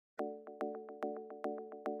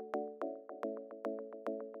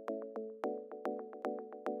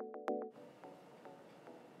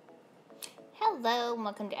Hello and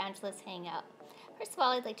welcome to Angela's Hangout. First of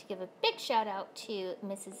all, I'd like to give a big shout out to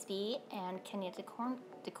Mrs. V and Kenya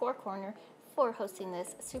Decor Corner for hosting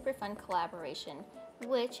this super fun collaboration,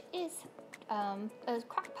 which is a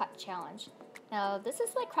crock pot challenge. Now, this is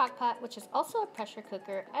my crock pot, which is also a pressure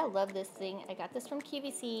cooker. I love this thing. I got this from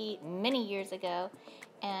QVC many years ago,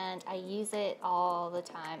 and I use it all the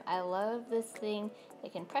time. I love this thing.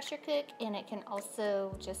 It can pressure cook, and it can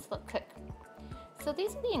also just slow cook. So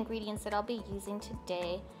these are the ingredients that I'll be using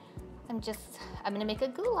today. I'm gonna make a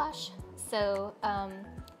goulash. So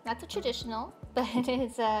not the traditional, but it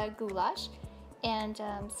is a goulash. And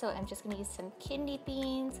so I'm just gonna use some kidney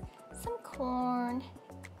beans, some corn.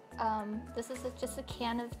 This is just a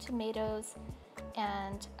can of tomatoes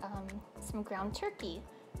and some ground turkey.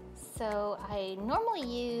 So I normally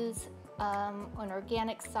use an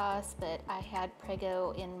organic sauce, but I had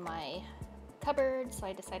Prego in my cupboard, so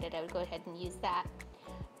I decided I would go ahead and use that,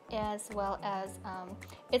 as well as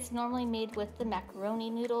it's normally made with the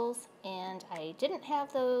macaroni noodles, and I didn't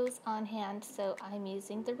have those on hand, so I'm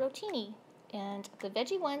using the rotini, and the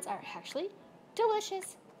veggie ones are actually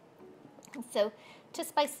delicious. So to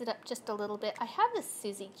spice it up just a little bit, I have this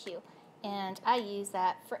Suzy Q, and I use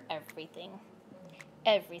that for everything.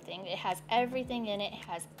 Everything. It has everything in it. It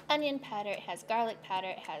has onion powder, it has garlic powder,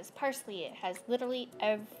 it has parsley, it has literally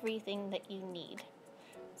everything that you need.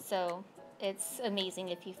 So it's amazing.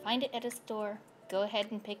 If you find it at a store, go ahead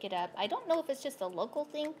and pick it up. I don't know if it's just a local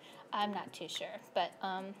thing. I'm not too sure, but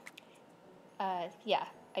yeah,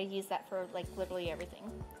 I use that for like literally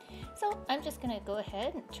everything. So I'm just gonna go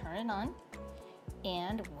ahead and turn it on,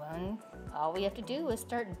 and all we have to do is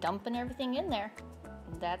start dumping everything in there.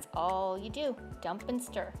 That's all you do, dump and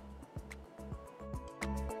stir.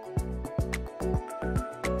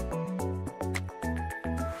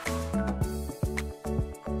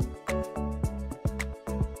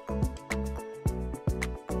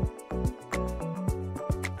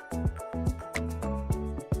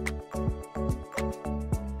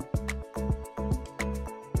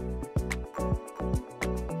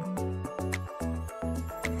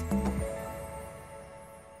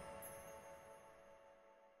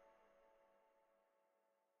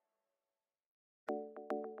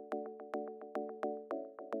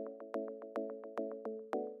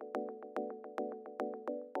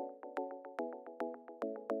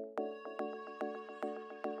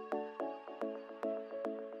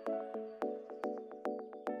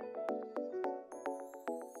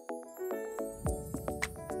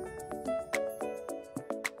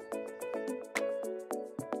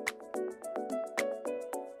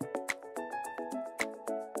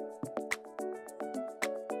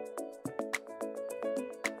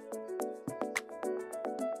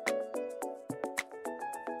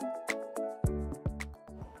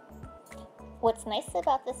 What's nice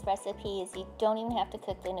about this recipe is you don't even have to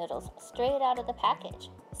cook the noodles straight out of the package.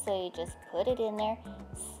 So you just put it in there,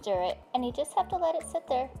 stir it, and you just have to let it sit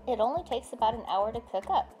there. It only takes about an hour to cook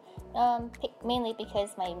up, mainly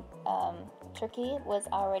because my turkey was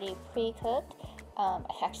already pre-cooked.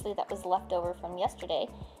 Actually, that was leftover from yesterday.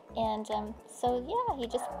 And so yeah, you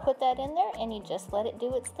just put that in there and you just let it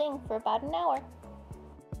do its thing for about an hour.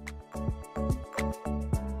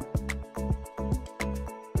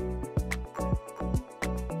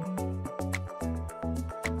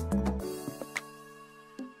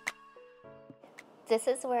 This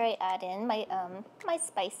is where I add in my my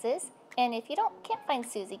spices, and if you can't find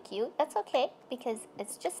Suzy Q, that's okay, because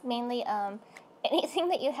it's just mainly anything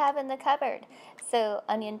that you have in the cupboard. So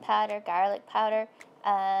onion powder, garlic powder,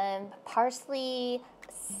 parsley,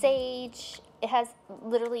 sage. It has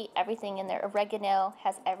literally everything in there. Oregano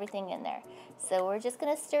has everything in there. So we're just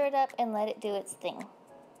gonna stir it up and let it do its thing.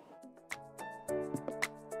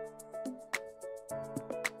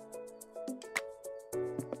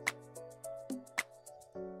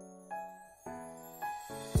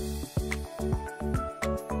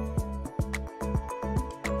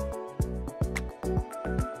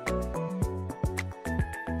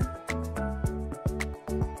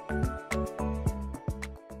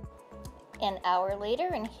 An hour later,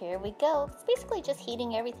 and here we go. It's basically just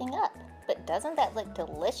heating everything up. But doesn't that look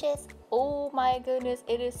delicious? Oh my goodness,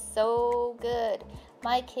 it is so good.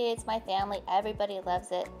 My kids, my family, everybody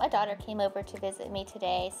loves it. My daughter came over to visit me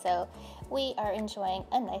today, so we are enjoying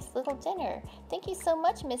a nice little dinner. Thank you so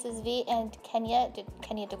much, Mrs. V and Kenya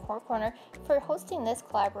Decor Corner, for hosting this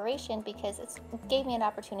collaboration, because it gave me an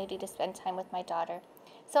opportunity to spend time with my daughter.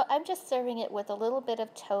 So I'm just serving it with a little bit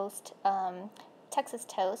of toast, Texas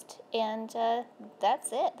toast, and that's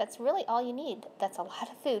it. That's really all you need. That's a lot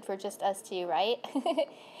of food for just us two, right?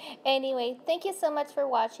 Anyway, thank you so much for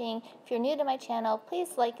watching. If you're new to my channel,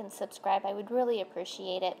 please like and subscribe. I would really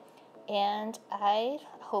appreciate it. And I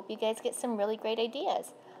hope you guys get some really great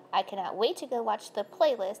ideas. I cannot wait to go watch the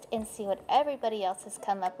playlist and see what everybody else has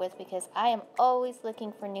come up with, because I am always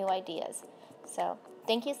looking for new ideas. So,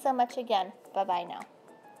 thank you so much again. Bye-bye now.